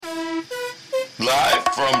Live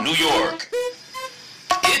from New York,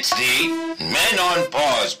 it's the Men on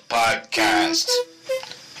Pause podcast.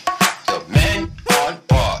 The Men on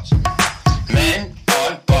Pause. Men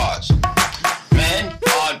on Pause. Men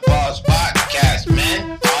on Pause podcast.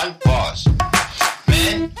 Men on Pause.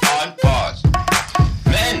 Men on Pause.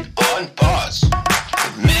 Men on Pause.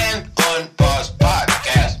 The Men on Pause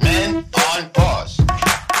podcast. Men on Pause.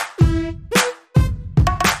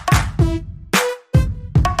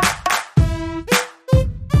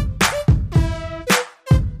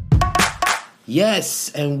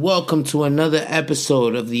 Yes, and welcome to another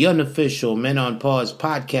episode of the unofficial Men on Pause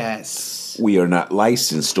podcast. We are not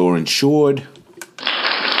licensed or insured.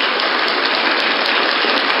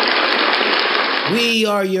 We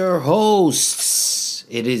are your hosts.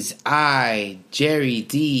 It is I, Jerry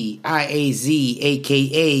D. IAZ,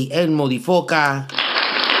 a.k.a. El Modifoca.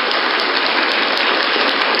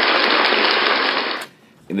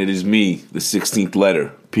 And it is me, the 16th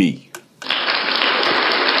letter, P.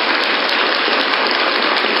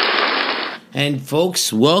 And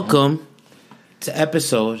folks, welcome to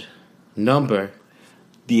episode number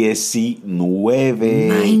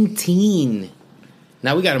 19.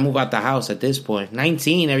 Now we got to move out the house at this point.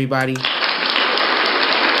 19, everybody.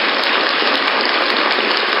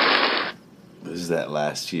 This is that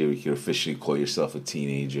last year you could officially call yourself a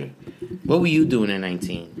teenager. What were you doing at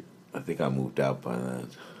 19? I think I moved out by then.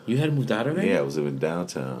 You had moved out already? Yeah, I was living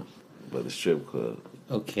downtown by the strip club.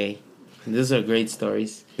 Okay. Those are great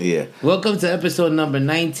stories. Yeah. Welcome to episode number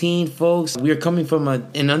 19, folks. We are coming from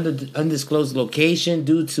an undisclosed location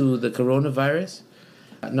due to the coronavirus.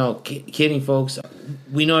 No, kidding, folks.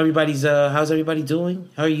 We know everybody's... how's everybody doing?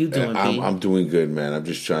 How are you doing, Pete? I'm doing good, man. I'm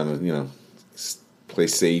just trying to, play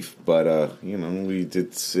safe. But, it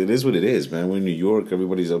is what it is, man. We're in New York.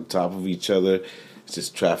 Everybody's on top of each other. It's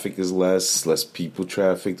just traffic is less people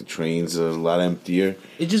traffic. The trains are a lot emptier.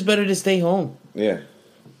 It's just better to stay home. Yeah.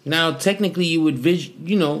 Now, technically, you would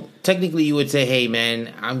say, hey,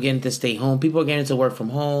 man, I'm getting to stay home. People are getting to work from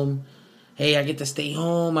home. Hey, I get to stay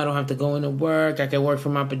home. I don't have to go into work. I can work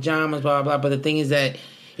from my pajamas, blah, blah, blah. But the thing is that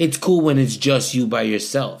it's cool when it's just you by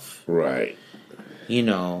yourself. Right.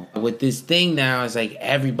 With this thing now, it's like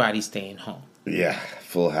everybody's staying home. Yeah,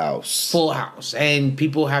 full house. Full house. And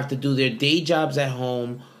people have to do their day jobs at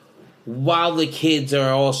home while the kids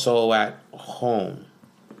are also at home.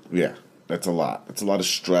 Yeah. That's a lot. That's a lot of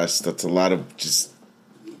stress. That's a lot of just...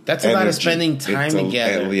 That's energy. A lot of spending time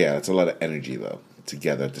together. Yeah, it's a lot of energy, though,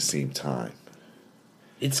 together at the same time.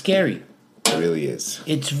 It's scary. It really is.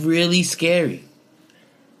 It's really scary.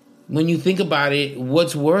 When you think about it,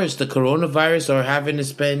 what's worse, the coronavirus or having to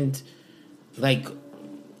spend, a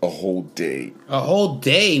whole day? A whole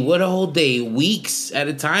day? What a whole day? Weeks at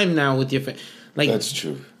a time now with your... That's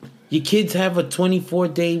true. Your kids have a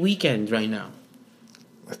 24-day weekend right now.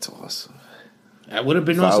 That's awesome. That would have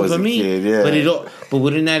been awesome for me. Kid, yeah. But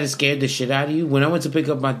wouldn't that have scared the shit out of you? When I went to pick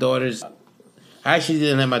up my daughters, I actually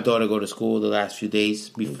didn't let my daughter go to school the last few days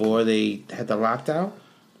before they had the lockdown.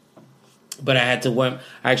 But I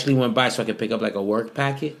actually went by so I could pick up a work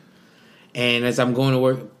packet. And as I'm going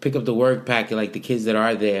to pick up the work packet, the kids that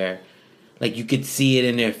are there, you could see it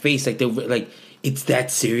in their face, it's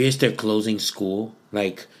that serious. They're closing school,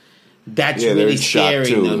 That's really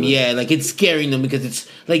scaring them. Yeah, it's scaring them because it's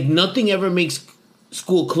nothing ever makes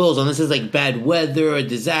school close unless it's bad weather or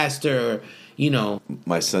disaster,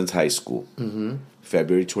 My son's high school,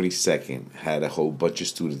 February 22nd, had a whole bunch of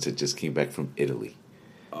students that just came back from Italy.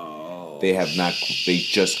 Oh, they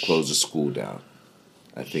just closed the school down,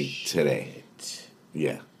 I think, today.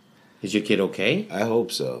 Yeah. Is your kid okay? I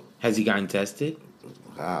hope so. Has he gotten tested?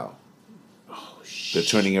 Wow. They're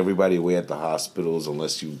turning everybody away at the hospitals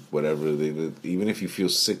unless you, even if you feel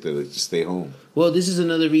sick, they just stay home. Well, this is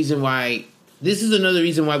another reason why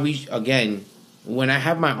we, again, when I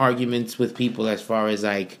have my arguments with people as far as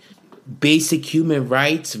basic human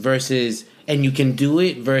rights versus, and you can do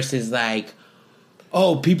it versus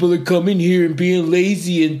oh, people are coming here and being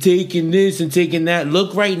lazy and taking this and taking that.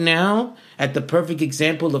 Look right now at the perfect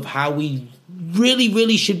example of how we really,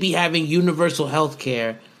 really should be having universal health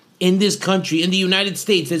care in this country, in the United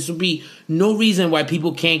States. There should be no reason why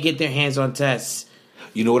people can't get their hands on tests.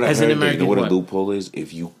 You know what I heard? You know what a loophole is?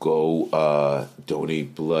 If you go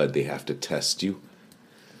donate blood, they have to test you.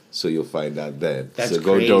 So you'll find out then. That's so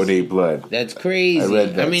crazy. Go donate blood. That's crazy. I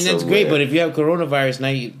read that that's great, but if you have coronavirus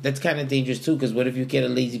now, that's kind of dangerous too, because what if you get a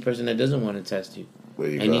lazy person that doesn't want to test you?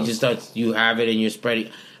 You just you have it and you're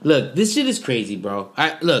spreading. Look, this shit is crazy, bro.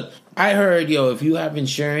 I heard, if you have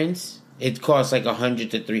insurance, it costs $100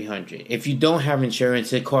 to $300. If you don't have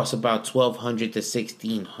insurance, it costs about $1,200 to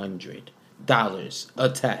 $1,600 a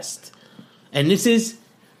test. And this is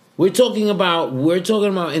we're talking about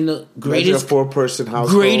in the greatest 4-person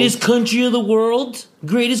household, greatest country of the world,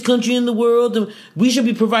 greatest country in the world. We should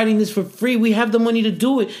be providing this for free. We have the money to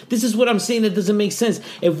do it. This is what I'm saying that doesn't make sense.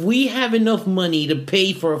 If we have enough money to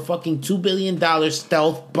pay for a fucking $2 billion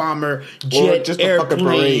stealth bomber jet, or just airplane, a fucking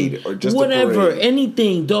parade, or just whatever, a parade.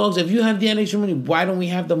 anything, dogs. If you have the extra money, why don't we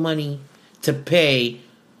have the money to pay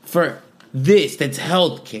for this? That's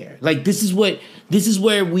healthcare. Like this is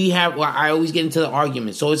where we have. Well, I always get into the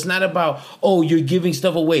argument. So it's not about you're giving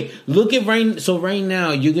stuff away. Look at right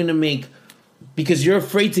now you're gonna make, because you're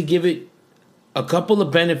afraid to give it a couple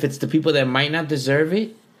of benefits to people that might not deserve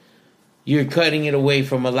it. You're cutting it away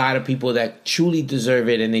from a lot of people that truly deserve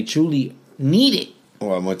it and they truly need it.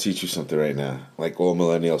 Well, I'm gonna teach you something right now. Like all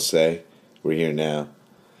millennials say, we're here now.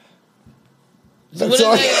 That's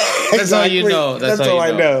all you know. That's all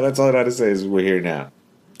I know. That's all I know to say is we're here now.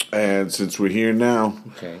 And since we're here now,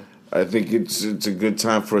 okay, I think it's a good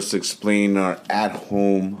time for us to explain our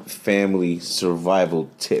at-home family survival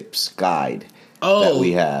tips guide that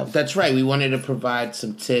we have. That's right. We wanted to provide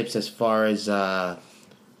some tips as far as how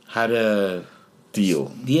to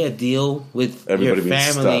deal. Yeah, deal with everybody your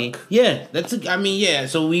family. Being stuck. Yeah,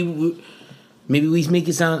 So we maybe we make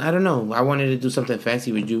it sound. I don't know. I wanted to do something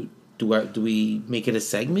fancy. Would you? Do we make it a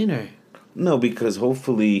segment or no? Because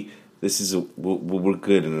hopefully this is we're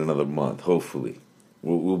good in another month. Hopefully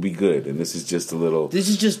we'll be good, and this is just a little. This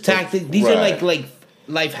is just tactic. These are like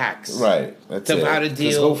life hacks, right? That's to it. How to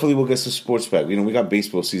deal. Hopefully we'll get some sports back. You know, we got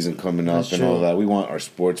baseball season coming up. That's and true. All that. We want our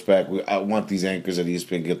sports back. I want these anchors at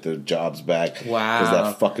ESPN get their jobs back. Wow, because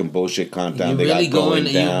that fucking bullshit content they really got going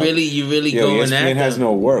down. You really going ESPN at them. has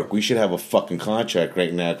no work. We should have a fucking contract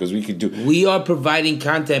right now because we could do. We are providing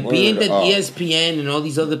content. Being that ESPN and all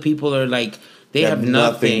these other people are like. They have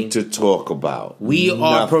nothing to talk about. We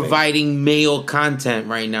are providing male content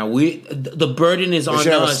right now. The burden is on us.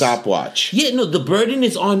 Have a stopwatch. Yeah, no, the burden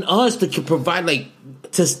is on us to provide like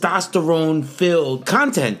testosterone-filled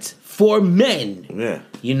content for men. Yeah,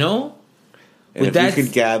 you know. And if we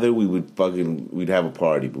could gather, we'd have a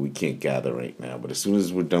party, but we can't gather right now. But as soon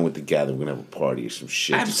as we're done with the gather, we're gonna have a party or some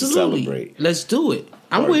shit just to celebrate. Let's do it.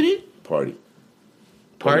 I'm with it. Party.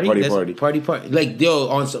 Like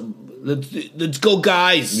on some. Let's go,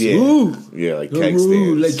 guys! Yeah, Woo. Yeah, like keg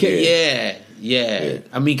stands. Yeah.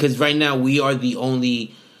 I mean, because right now we are the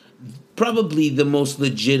only, probably the most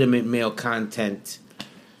legitimate male content.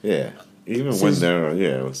 Yeah, even when they're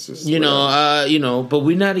it's just but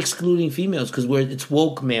we're not excluding females because it's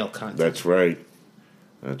woke male content. That's right.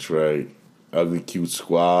 Ugly cute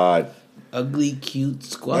squad.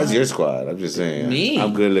 That's your squad. I'm just saying. Me.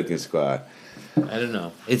 I'm good looking squad. I don't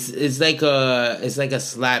know. It's like a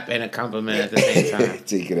slap and a compliment at the same time.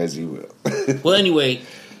 Take it as you will. Well, anyway,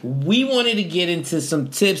 we wanted to get into some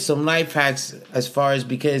tips, some life hacks, as far as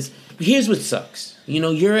because here's what sucks. You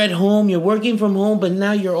know, you're at home, you're working from home, but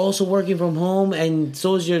now you're also working from home, and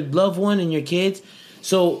so is your loved one and your kids.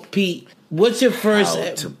 So, Pete, what's your first?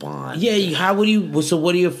 How to bond? Yeah, how would you? So,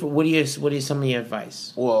 what are some of your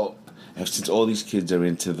advice? Well. Since all these kids are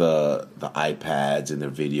into the iPads and their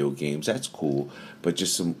video games, that's cool. But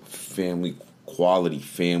just some quality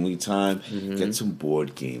family time. Mm-hmm. Get some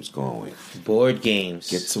board games going. Board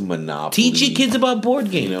games. Get some Monopoly. Teach your kids about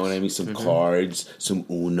board games. You know what I mean? Some cards, some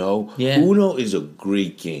Uno. Yeah. Uno is a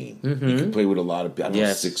great game. Mm-hmm. You can play with a lot of people.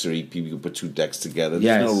 6 or 8 people. You can put 2 decks together.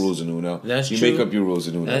 There's no rules in Uno. That's true. You make up your rules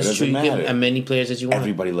in Uno. That's it doesn't true. matter. You get as many players as you want.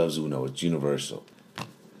 Everybody loves Uno. It's universal.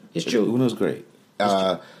 It's true. Uno's great.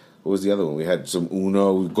 What was the other one? We had some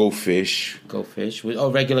Uno, Go Fish.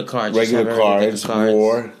 Regular cards. Regular cards,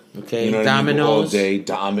 War. Okay, you know Dominoes. I mean?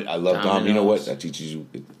 All day. I love Dominoes. You know what? That teaches you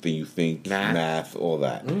you think, math, all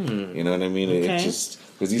that. You know what I mean? Okay. It just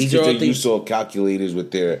because these kids are used to all calculators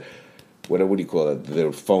with their what do you call it?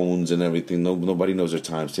 Their phones and everything. Nobody knows their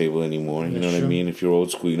times table anymore. You know what I mean? If you're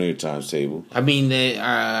old school, you know your times table. I mean,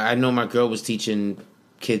 I know my girl was teaching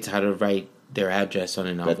kids how to write their address on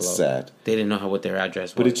an envelope. That's sad. They didn't know what their address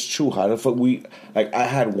was. But it's true. How the fuck I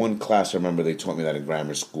had one class, I remember they taught me that in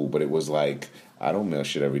grammar school, but it was like, I don't mail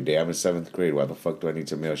shit every day. I'm in 7th grade. Why the fuck do I need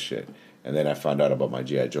to mail shit? And then I found out about my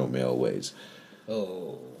G.I. Joe mail ways.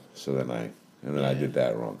 Oh. So then I did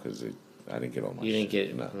that wrong because I didn't get all my shit. You didn't get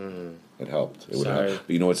it? No. It helped. It would Sorry. help.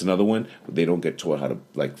 But you know what's another one? They don't get taught how to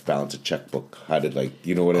balance a checkbook. How to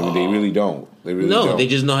you know what I mean? They really don't. They really don't. No, they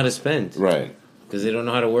just know how to spend. Right. Because they don't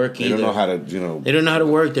know how to work either. They don't know how to, They don't know how to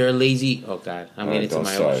work. They're lazy. Oh, God. I'm getting into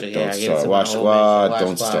my own shit. Yeah, don't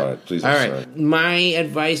start. Please don't start. All right. My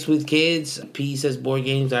advice with kids, P says board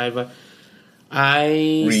games. Reading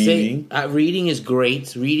is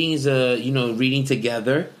great. Reading is reading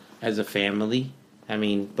together as a family, I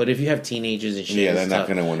mean, but if you have teenagers and shit, Yeah, they're it's not tough.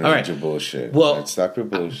 going to want to All read right. your bullshit. Well, stop your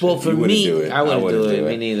bullshit. Well, for You wouldn't me, do it. I wouldn't do it. it.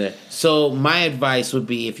 Me neither. So my advice would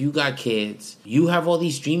be, if you got kids, you have all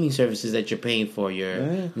these streaming services that you're paying for. Your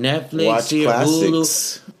Netflix, Watch your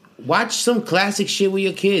classics. Hulu. Watch some classic shit with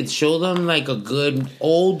your kids. Show them like a good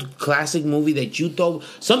old classic movie that you thought,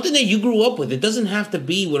 something that you grew up with. It doesn't have to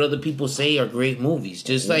be what other people say are great movies.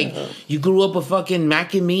 Just like you grew up with fucking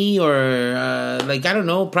Mac and Me, or like, I don't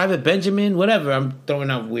know, Private Benjamin, whatever. I'm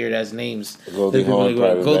throwing out weird ass names. Goldie Hawn,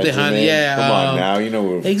 Private Benjamin. Yeah. Come on now, you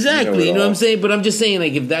know exactly. You know all. what I'm saying? But I'm just saying,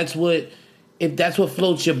 like, if that's what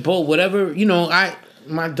floats your boat, whatever. You know,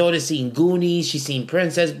 my daughter's seen Goonies, she's seen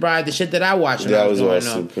Princess Bride, the shit that I watched when I was growing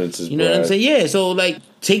up. Princess you know Bride. what I'm saying? Yeah. So like,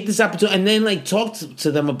 take this opportunity and then like talk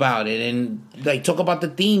to them about it, and like talk about the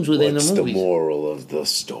themes within What's the movies. the moral of the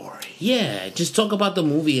story? Yeah, just talk about the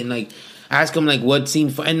movie and like ask them like what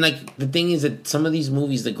scene. And like the thing is that some of these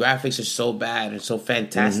movies, the graphics are so bad and so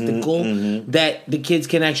fantastical that the kids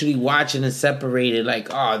can actually watch it and separate it. Like,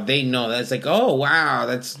 oh, they know that's like, oh wow,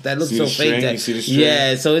 that looks See so the string? fake. You see the string?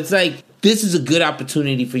 Yeah, so it's like, this is a good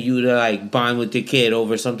opportunity for you to like bond with your kid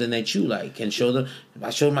over something that you like, and show them.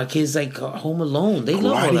 I showed my kids like Home Alone. They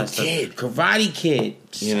love all that stuff. Karate Kid.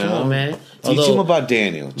 Just come on, man. Teach them about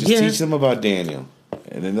Daniel. Just Yeah. teach them about Daniel.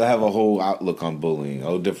 And then they'll have a whole outlook on bullying. A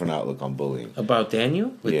whole different outlook on bullying. About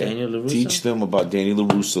Daniel? With Daniel LaRusso? Teach them about Daniel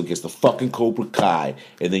LaRusso gets the fucking Cobra Kai,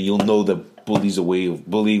 and then you'll know that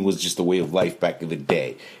bullying was just a way of life back in the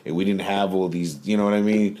day. And we didn't have all these, you know what I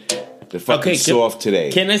mean? They're fucking soft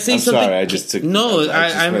today. Can I say I'm something? Sorry, I just took.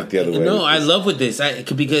 I went the other way. No, I love with this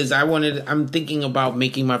because I'm thinking about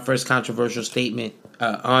making my first controversial statement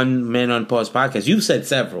on Men on Pause podcast. You've said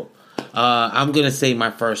several. I'm gonna say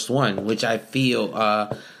my first one, which I feel.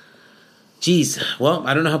 Well,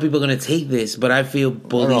 I don't know how people are gonna take this, but I feel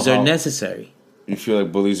bullies are necessary. You feel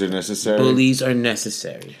like bullies are necessary? Bullies are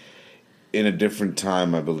necessary. In a different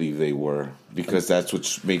time, I believe they were, because that's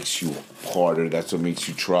what makes you harder. That's what makes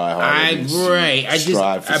you try harder.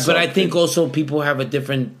 But I think also people have a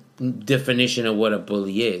different definition of what a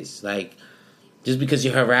bully is. Like, just because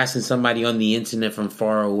you're harassing somebody on the internet from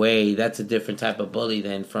far away, that's a different type of bully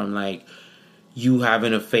than from like you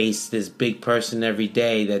having to face this big person every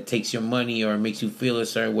day that takes your money or makes you feel a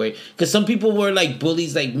certain way. Because some people were like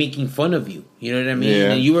bullies, like making fun of you. You know what I mean?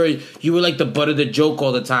 Yeah. And you were like the butt of the joke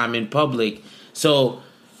all the time in public. So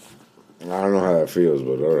I don't know how that feels,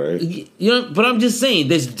 but all right. you know. But I'm just saying,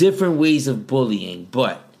 there's different ways of bullying.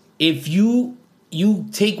 But if you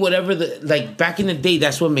take whatever like back in the day,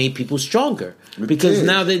 that's what made people stronger. Because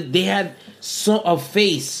now they had a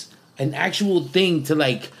face, an actual thing to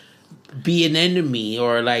like be an enemy,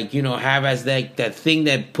 or like, you know, have as that thing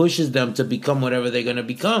that pushes them to become whatever they're gonna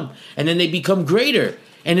become, and then they become greater.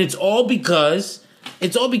 And it's all because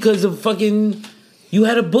of fucking, you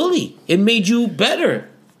had a bully. It made you better.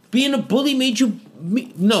 Being a bully made you.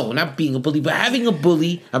 No, not being a bully, but having a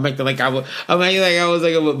bully. I'm acting like I was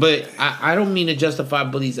like, but I don't mean to justify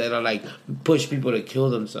bullies that are like push people to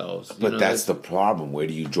kill themselves. But that's the problem. Where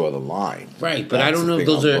do you draw the line? Right, but I don't know if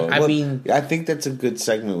those are. I think that's a good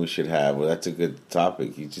segment we should have. Well, that's a good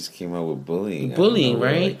topic. You just came out with bullying. Bullying,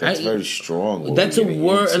 right? Like, that's very strong. That's a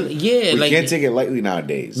word. Yeah, we can't take it lightly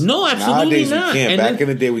nowadays. No, absolutely nowadays not. We can't. Back in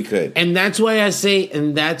the day, we could. And that's why I say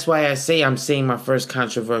I'm saying my first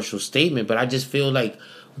controversial statement. But I just feel like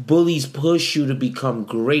bullies push you to become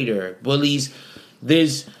greater. Bullies,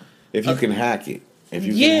 if you can hack it. If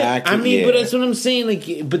you can hack it, but that's what I'm saying.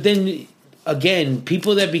 Like, but then again,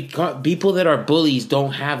 people that are bullies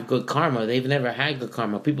don't have good karma. They've never had good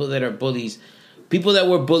karma. People that are bullies, people that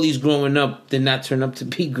were bullies growing up, did not turn up to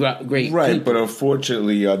be great. Right, people. but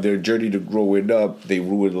unfortunately, their journey to growing up, they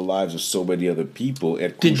ruined the lives of so many other people.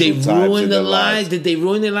 Did they ruin their lives? Did they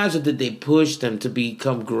ruin their lives, or did they push them to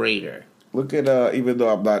become greater? Look at, even though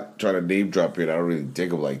I'm not trying to name drop it, I don't really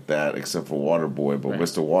dig him like that, except for Waterboy. But right.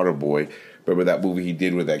 Mr. Waterboy, remember that movie he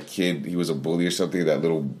did with that kid? He was a bully or something. That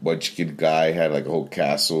little munchkin guy had like a whole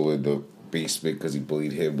castle in the basement because he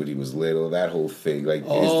bullied him when he was little. That whole thing. Like, is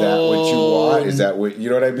that what you want? Is that what, you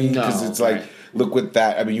know what I mean? Because it's like, look with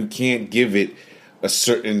that. I mean, you can't give it a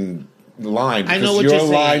certain line. I know what your you're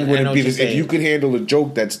line saying. wouldn't be this. If you could handle a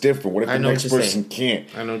joke, that's different. What if the next person can't?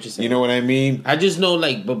 I know what you're saying. You know what I mean? I just know,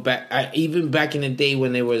 like, but even back in the day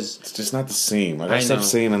when there was, it's just not the same. I gotta stop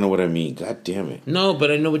saying I know what I mean. God damn it. No,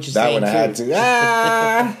 but I know what you're saying. That one I had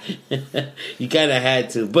to. You kind of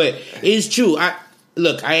had to, but it's true.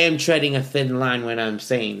 Look, I am treading a thin line when I'm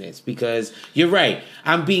saying this, because you're right.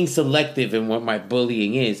 I'm being selective in what my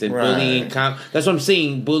bullying is, and bullying. That's what I'm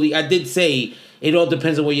saying. I did say it all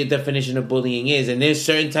depends on what your definition of bullying is, and there's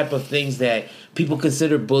certain type of things that people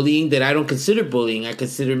consider bullying that I don't consider bullying. I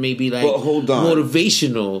consider maybe like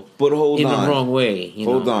motivational, but hold in on. the wrong way.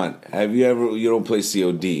 Hold on. Have you ever? You don't play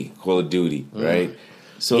COD, Call of Duty, right?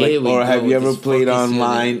 So, Here like, or have you ever played fucking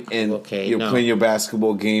online and you're playing your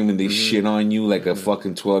basketball game and they shit on you, like a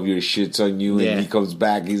fucking 12-year shits on you, and he comes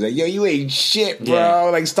back, he's like, yo, you ain't shit,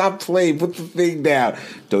 bro. Like, stop playing, put the thing down.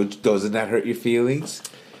 Doesn't that hurt your feelings?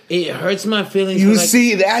 It hurts my feelings. You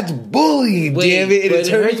see, that's bullying, damn it. But it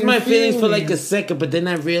hurts my feelings for like a second, but then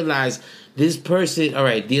I realized this person. All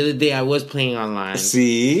right, the other day I was playing online.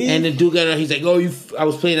 See, and the dude got on. He's like, "Oh, I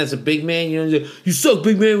was playing as a big man. You know, he's like, you suck,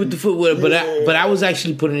 big man, with the foot." But I was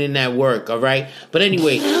actually putting in that work. All right, but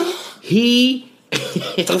anyway, he.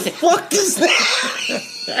 The fuck is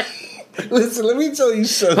that? Listen, let me tell you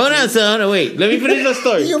something. Hold on, wait. Let me finish the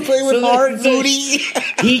story. You're playing with hard booty.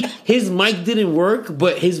 His mic didn't work,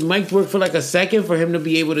 but his mic worked for like a second for him to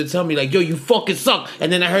be able to tell me like, yo, you fucking suck.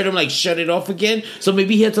 And then I heard him like shut it off again. So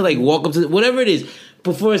maybe he had to like walk up to whatever it is.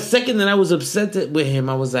 But for a second that I was upset with him,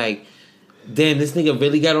 I was like, damn, this nigga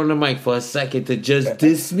really got on the mic for a second to just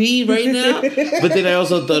diss me right now. But then I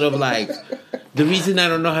also thought of like, the reason I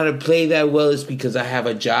don't know how to play that well is because I have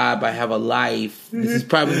a job, I have a life. This is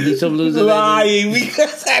probably some loser lying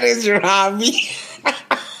because that is your hobby.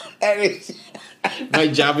 That is my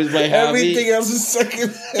job is my hobby. Everything else is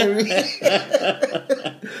secondary.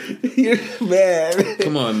 You're mad.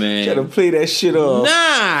 Come on, man. Gotta play that shit off.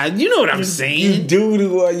 Nah, you know what I'm saying. You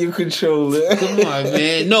do on your controller. Come on,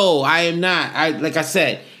 man. No, I am not. Like I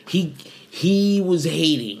said, he was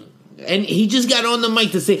hating. And he just got on the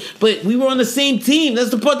mic to say, but we were on the same team. That's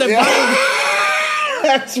the part that bothers me.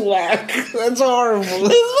 That's whack. That's horrible.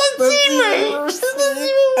 It's my teammate.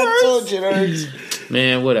 I told you it hurts.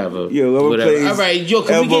 Man, whatever. Yo, whatever. All right, yo,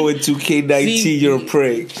 can Elbow we in 2K19, you're a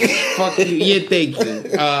prick. Fuck you. Yeah, thank you.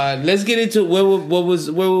 Let's get into where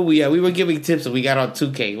were we at? We were giving tips and we got on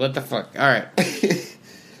 2K. What the fuck? All right.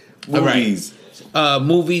 Movies. All right.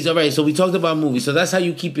 Movies. All right, so we talked about movies. So that's how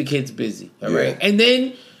you keep your kids busy. All right. And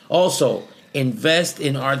then also invest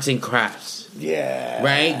in arts and crafts. Yeah.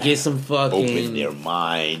 Right? Get some fucking... Open their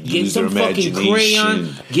mind. Get use some their fucking imagination.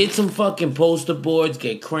 crayons. Get some fucking poster boards.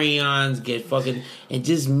 Get crayons. Get fucking... And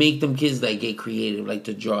just make them kids, like, get creative. Like,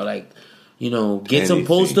 to draw, like... You know, get some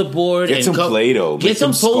poster board. Get some Play-Doh. Get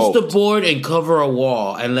some poster board and cover a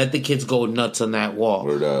wall. And let the kids go nuts on that wall.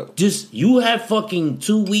 Word up. Just... You have fucking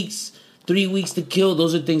 2 weeks, 3 weeks to kill.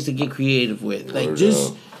 Those are things to get creative with. Like,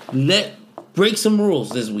 just break some rules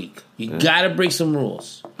this week. You gotta break some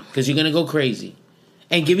rules. Because you're gonna go crazy.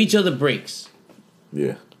 And give each other breaks. Yeah. You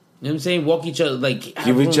know what I'm saying? Walk each other, like...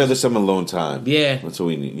 Give each other some alone time. Yeah. That's what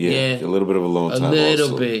we need. Yeah. A little bit of alone time. A little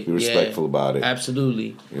also. bit. Be respectful about it.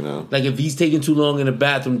 Absolutely. You know? Like, if he's taking too long in the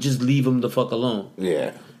bathroom, just leave him the fuck alone.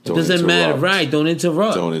 Yeah. It doesn't matter. Right. Don't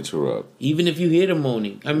interrupt. Don't interrupt. Even if you hear the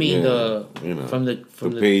moaning. I mean, from the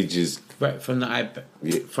pages. Right, from the iPad.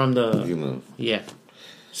 Yeah. From the... Yeah.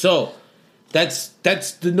 So... That's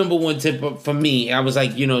the number one tip for me. I was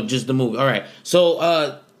like, just the movie. All right.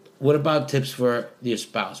 So, what about tips for your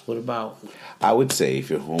spouse? What about... I would say if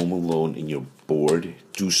you're home alone and you're bored,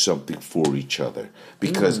 do something for each other.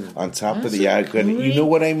 Because on top of the... you know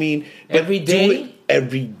what I mean? But every day? Do it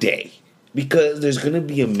every day. Because there's going to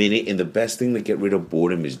be a minute, and the best thing to get rid of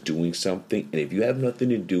boredom is doing something. And if you have nothing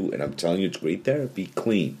to do, and I'm telling you it's great therapy,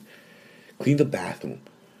 clean. Clean the bathroom.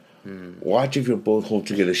 Watch if you're both home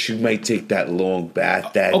together. She might take that long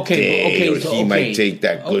bath that day, or he might take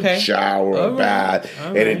that good shower or bath,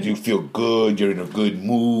 and then you feel good. You're in a good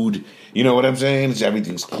mood. You know what I'm saying?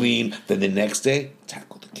 Everything's clean. Then the next day,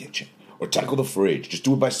 tackle the kitchen or tackle the fridge. Just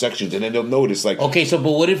do it by sections, and then they'll notice. Like,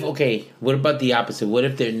 what about the opposite? What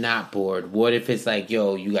if they're not bored? What if it's like,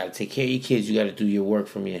 yo, you got to take care of your kids. You got to do your work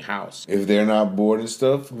from your house. If they're not bored and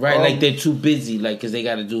stuff, right? Like they're too busy, like because they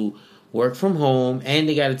got to do work from home, and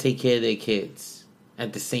they got to take care of their kids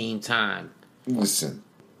at the same time. Listen,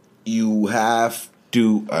 you have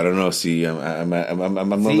to. I don't know. See, I'm a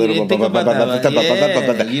little. You didn't think about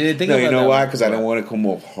that. You know why? Because I don't want to come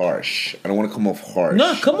off harsh. No,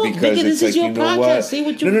 come on, nigga. This is your podcast. Say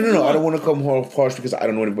what you want. No. I don't want to come off harsh because I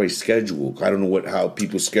don't know anybody's schedule. I don't know how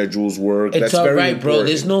people's schedules work. It's That's all very right, important. bro.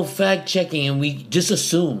 There's no fact checking, and we just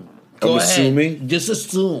assume. I'm assuming. Just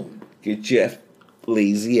assume. Get your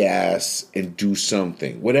lazy ass and do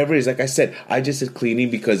something. Whatever it is, like I said, I just said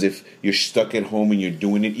cleaning because if you're stuck at home and you're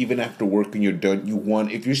doing it, even after work and you're done,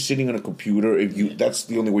 if you're sitting on a computer, that's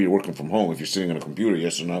the only way you're working from home. If you're sitting on a computer,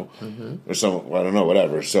 yes or no? Or some, I don't know,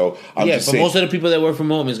 whatever. So I'm just saying, most of the people that work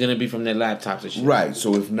from home is going to be from their laptops and shit. Right.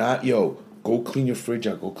 So if not, Go clean your fridge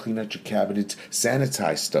out. Go clean out your cabinets.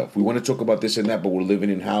 Sanitize stuff. We want to talk about this and that, but we're living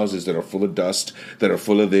in houses that are full of dust, that are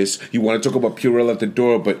full of this. You want to talk about Purell at the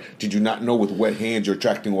door, but did you not know with wet hands you're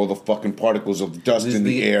attracting all the fucking particles of dust in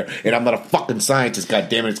the air? And I'm not a fucking scientist,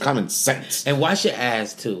 goddammit. It's common sense. And wash your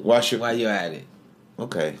ass, too. While you're at it.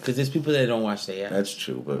 Okay. Because there's people that don't wash their ass. That's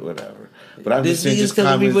true, but whatever. But I'm just saying, just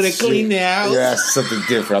common people that clean their house. Yeah, that's something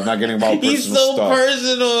different. I'm not getting about personal He's so stuff.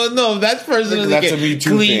 Personal. No, that's personal. That's a Me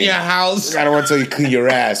Too clean thing. your house. I don't want to tell you clean your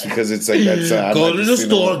ass because it's like that's. Go to the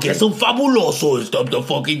store, get some fabuloso and stop the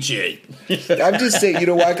fucking shit. I'm just saying, you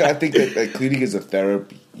know what? I think that cleaning is a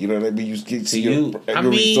therapy. You know what I mean? You can see your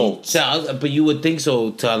results. But you would think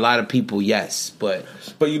so to a lot of people, yes. But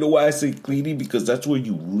you know why I say cleaning? Because that's where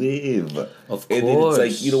you live. Of course. And then it's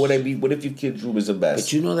like, you know what I mean? What if your kid's room is a mess?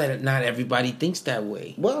 But you know that not everybody thinks that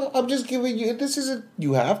way. Well, I'm just giving you, this isn't,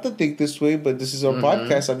 you have to think this way, but this is our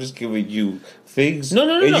podcast. I'm just giving you things.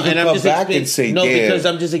 No. And you can I'm come just back and say, no, damn. because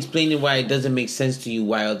I'm just explaining why it doesn't make sense to you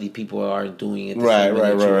why other people aren't doing it. Right.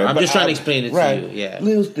 I'm just trying to explain it to you. Yeah.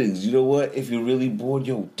 Little things. You know what? If you're really bored,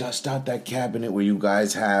 dust out that cabinet where you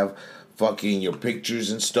guys have fucking your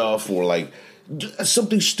pictures and stuff, or like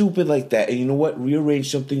something stupid like that. And you know what?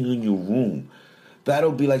 Rearrange something in your room.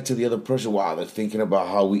 That'll be like to the other person, wow, they're thinking about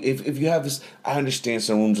how we... If you have this... I understand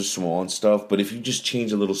some rooms are small and stuff, but if you just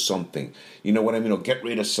change a little something, you know what I mean? Or get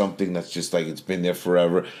rid of something that's just like it's been there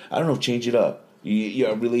forever. I don't know, change it up.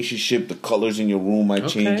 Your relationship, the colors in your room might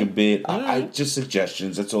change a bit. I just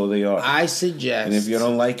suggestions, that's all they are. I suggest. And if you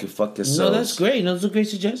don't like it, fuck yourselves. No, that's great. Those are great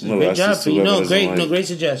suggestions. Great job for you. Great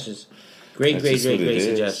suggestions. Great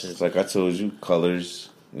suggestions. Like I told you, colors...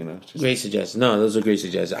 Great suggestions. No, those are great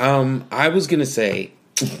suggestions. I was gonna say,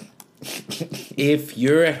 if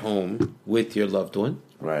you're at home with your loved one,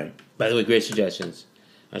 right? By the way, great suggestions.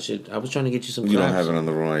 I was trying to get you some. You don't have it on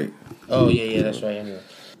the right. Oh yeah, that's right. Anyway.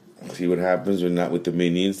 See what happens when not with the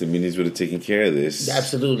minions. The minions would have taken care of this.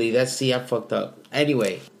 Absolutely. I fucked up.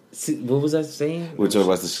 Anyway, what was I saying? We're talking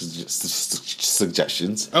about the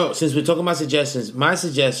suggestions. Oh, since we're talking about suggestions, my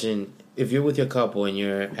suggestion: if you're with your couple and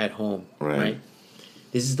you're at home, right?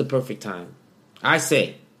 This is the perfect time. I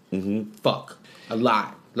say, fuck a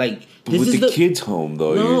lot. Like but this with the kids home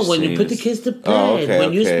though. No, when you put the kids to bed. Oh, okay,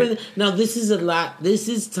 when you spend. Now this is a lot. This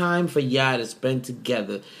is time for y'all to spend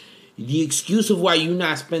together. The excuse of why you're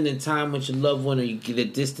not spending time with your loved one or you get a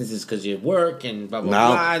distance is because you work and blah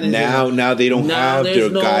blah blah. Now they don't have their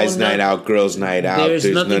guys' night out, girls' night out. There's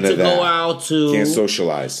nothing to go out to. Can't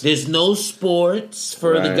socialize. There's no sports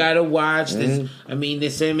for the guy to watch. I mean, they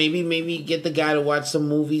say maybe get the guy to watch some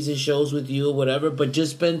movies and shows with you or whatever, but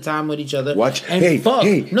just spend time with each other. Watch and fuck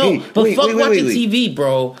watching TV,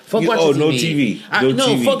 bro. Fuck watching TV. No TV.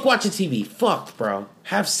 No, fuck watching TV. Fuck, bro.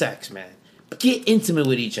 Have sex, man. Get intimate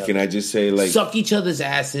with each other. Can I just say, like... Suck each other's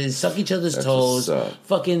asses, suck each other's toes,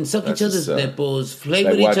 fucking suck each other's nipples, play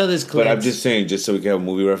with each other's clips. But I'm just saying, just so we can have a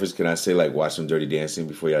movie reference, can I say, like, watch some Dirty Dancing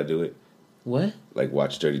before y'all do it? What? Like,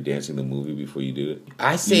 watch Dirty Dancing, the movie, before you do it?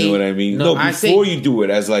 I say... You know what I mean? No, before you do it,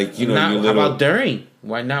 as like, you know... How about during?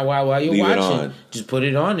 Why not while you're watching? It on. Just put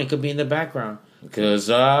it on. It could be in the background. Because,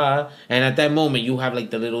 and at that moment, you have,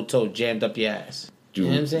 like, the little toe jammed up your ass. You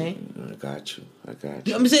know what I'm saying? I got you.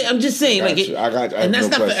 I'm just saying, like, and that's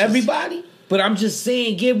not for everybody. But I'm just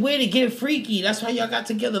saying, get with it, get freaky. That's why y'all got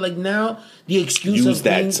together. Like now, the excuse use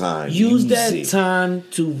that time. Use that time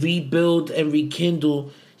to rebuild and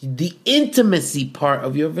rekindle the intimacy part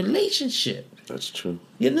of your relationship. That's true.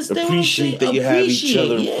 You understand? Appreciate that you have each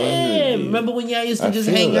other in front of you. Remember when y'all used to just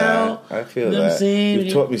hang out? I feel that. What I'm saying?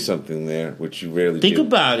 You've taught me something there, which you rarely think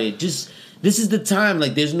about it. This is the time.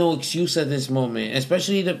 Like, there's no excuse at this moment.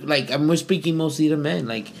 Especially, we're speaking mostly to men.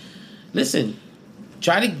 Like, listen,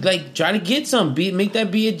 try to get some. Make that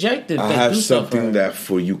be objective. I have something that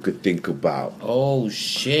for you could think about. Oh,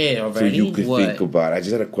 shit, already? For you could think about. I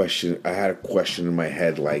just had a question. I had a question in my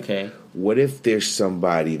head. Like, what if there's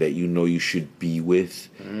somebody that you know you should be with?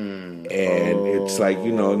 And it's like,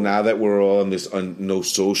 now that we're all on this no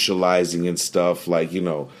socializing and stuff, like,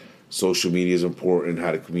 social media is important,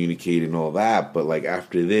 how to communicate and all that. But like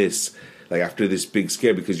after this big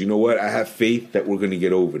scare, because you know what? I have faith that we're going to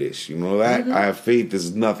get over this. You know that? I have faith. This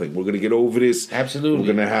is nothing. We're going to get over this. Absolutely. We're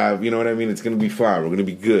going to have, you know what I mean? It's going to be fine. We're going to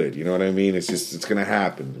be good. You know what I mean? It's going to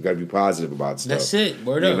happen. We've got to be positive about stuff. That's it.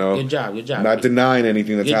 Word up. Good job. I'm not denying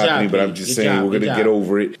anything that's happening, but I'm just saying we're going to get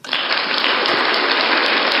over it.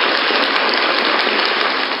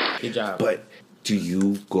 Good job. But do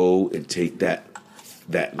you go and take that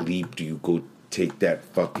leap? Do you go take that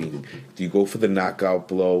do you go for the knockout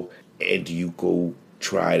blow, and do you go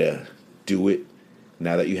try to do it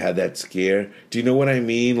now that you had that scare, do you know what I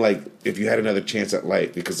mean? Like, if you had another chance at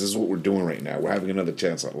life, because this is what we're doing right now. We're having another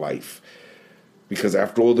chance at life. Because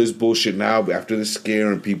after all this bullshit now, after the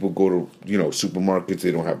scare and people go to, supermarkets,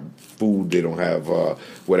 they don't have food, they don't have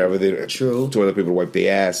whatever. True. Toilet paper to wipe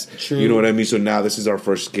their ass. True. You know what I mean? So now this is our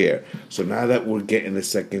first scare. So now that we're getting a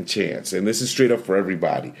second chance, and this is straight up for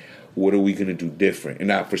everybody, what are we going to do different? And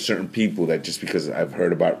not for certain people that just because I've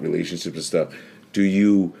heard about relationships and stuff, do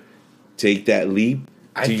you take that leap?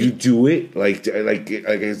 Do you do it? Like,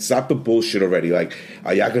 stop the bullshit already. Like,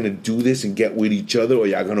 are y'all gonna do this and get with each other, or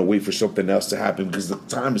y'all gonna wait for something else to happen? Because the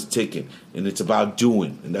time is ticking, and it's about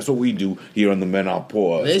doing, and that's what we do here on the Men on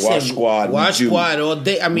Pause. Listen, Watch Squad, all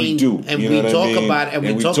day. I mean, we do, and we talk about it,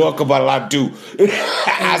 and we talk about a lot. Do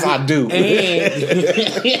as I do,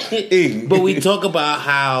 but we talk about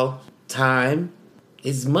how time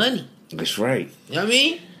is money. That's right. You know what I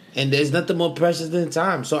mean? And there's nothing more precious than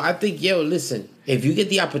time. So I think, listen, if you get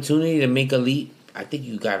the opportunity to make a leap, I think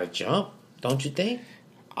you gotta jump. Don't you think?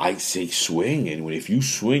 I say swing, and if you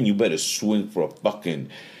swing, you better swing for a fucking.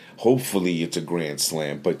 Hopefully, it's a grand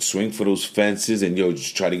slam, but swing for those fences and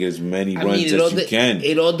just try to get as many runs as you can.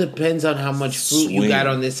 It all depends on how much fruit you got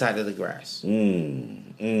on this side of the grass.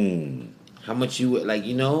 How much you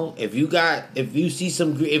if you see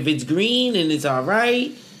if it's green and it's all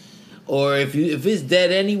right. Or if it's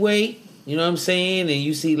dead anyway, you know what I'm saying? And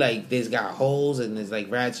you see there's got holes and there's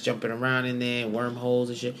rats jumping around in there and wormholes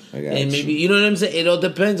and shit. And maybe you know what I'm saying? It all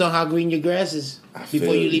depends on how green your grass is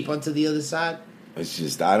before you leap onto the other side. It's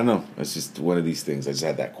just I don't know. It's just one of these things. I just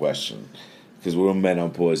had that question. Because we're Men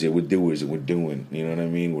on Pause here. We're doers and we're doing. You know what I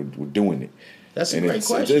mean? We're doing it. That's a great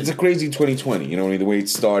question. It's a crazy 2020. You know, the way it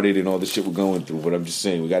started and all the shit we're going through. But I'm just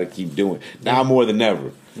saying we got to keep doing it. Now more than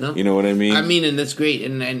ever. No. You know what I mean? I mean, and that's great.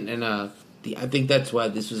 And I think that's why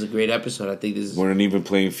this was a great episode. I think this is... We're an even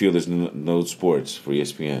playing field. There's no sports for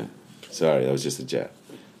ESPN. Sorry, that was just a jab.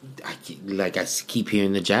 I keep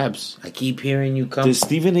hearing the jabs. I keep hearing you come... Does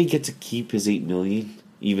Stephen A. get to keep his $8 million?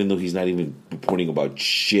 Even though he's not even reporting about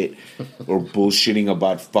shit or bullshitting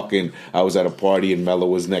about fucking... I was at a party and Mello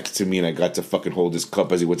was next to me and I got to fucking hold his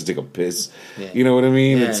cup as he went to take a piss. Yeah. You know what I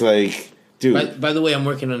mean? Yeah. It's like... Dude. By the way, I'm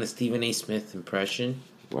working on a Stephen A. Smith impression.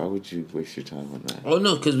 Why would you waste your time on that? Oh,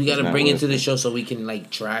 no, because we got to bring him to the show so we can,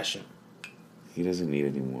 trash him. He doesn't need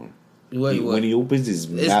any more. What? When he opens his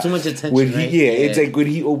mouth... It's too much attention, right? It's like when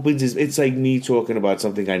he opens his... It's like me talking about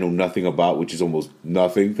something I know nothing about, which is almost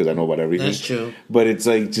nothing, because I know about everything. That's true. But it's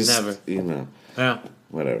like just... Never. Yeah.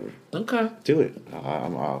 Whatever. Okay. Do it.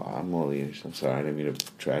 I'm all ears. I'm sorry. I didn't mean to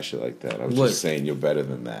trash it like that. I was just saying you're better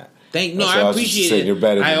than that. I appreciate it. You're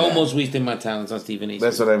better than I that. almost wasted my talents on Stephen A.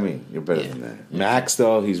 That's what I mean. You're better than that. Max,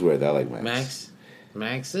 though, he's worth it. I like Max.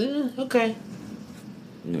 Max, okay.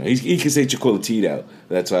 You know, he can say Chocolatito.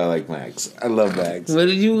 That's why I like Max. I love Max. What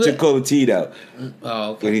did you... Chocolatito.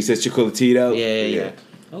 Oh, okay. When he says Chocolatito. Yeah.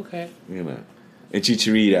 Okay. You know. And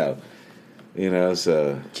Chicharito. You know,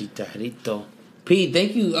 so... Chicharito. Pete,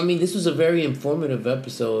 thank you. I mean, this was a very informative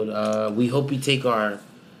episode. We hope you take our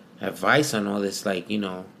advice on all this.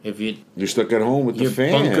 If you're stuck at home with the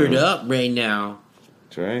fan, you're bunkered up right now.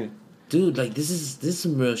 That's right, dude. This is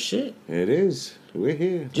some real shit. It is. We're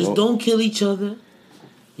here. Just don't kill each other.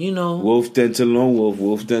 You know, wolf dental lone wolf.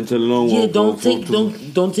 Wolf dental lone wolf.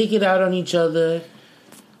 Yeah, don't take it out on each other.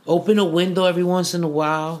 Open a window every once in a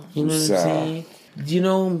while. You know what I'm saying? You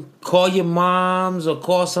know, call your moms or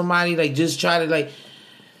call somebody. Just try to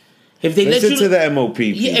if they listen let you to the MOP.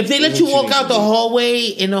 Yeah, if they let you walk out the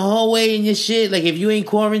hallway and your shit, if you ain't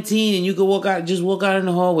quarantined and you can walk out, just walk out in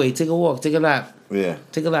the hallway. Take a walk. Take a lap. Yeah.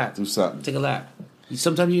 Take a lap. Do something. Take a lap.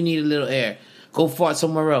 Sometimes you need a little air. Go fart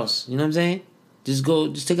somewhere else. You know what I'm saying?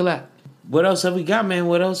 Just take a lap. What else have we got, man?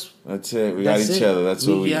 What else? That's it. We got each other. That's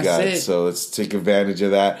what we got. So let's take advantage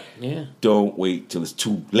of that. Yeah. Don't wait till it's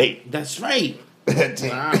too late. That's right.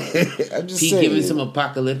 Wow. I'm just saying. Giving some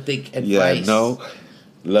apocalyptic advice. Yeah, no.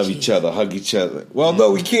 Love each other, hug each other. Well,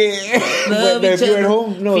 no, we can't. But if you're at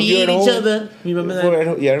home, if you're at home, each other. You remember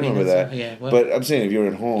that? Yeah, I remember that. Yeah, but I'm saying if you're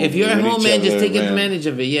at home, man, just take advantage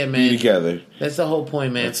of it. Yeah, man. Be together. That's the whole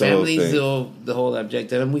point, man. Family's the whole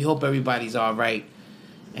objective, and we hope everybody's all right.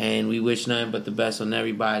 And we wish nothing but the best on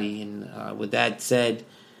everybody. And with that said,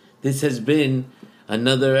 this has been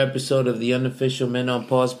another episode of the unofficial Men on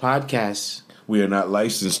Pause podcast. We are not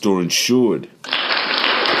licensed or insured.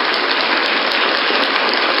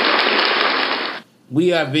 We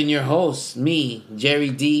have been your hosts, me,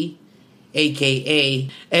 Jerry D, a.k.a.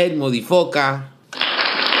 Ed Modifoca.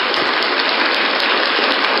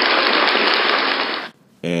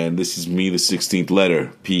 And this is me, the 16th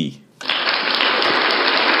letter, P.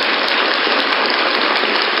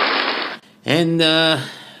 And,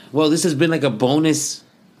 well, this has been like a bonus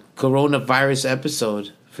coronavirus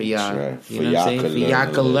episode for y'all. Right. You know what I'm saying? For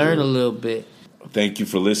y'all can learn a little bit. Thank you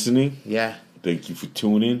for listening. Yeah. Thank you for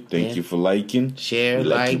tuning. Thank you for liking. Share, we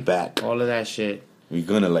like you like, back. all of that shit. We're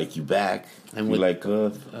gonna like you back. And we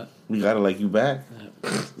gotta like you back.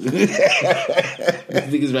 This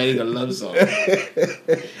nigga's writing a love song.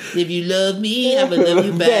 If you love me, I'ma love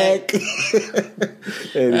you back.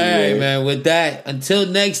 Anyway. All right, man. With that, until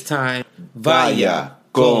next time, Vaya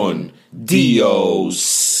con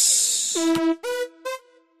Dios.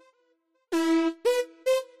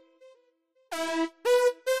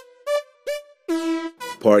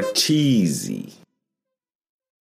 Parcheesi.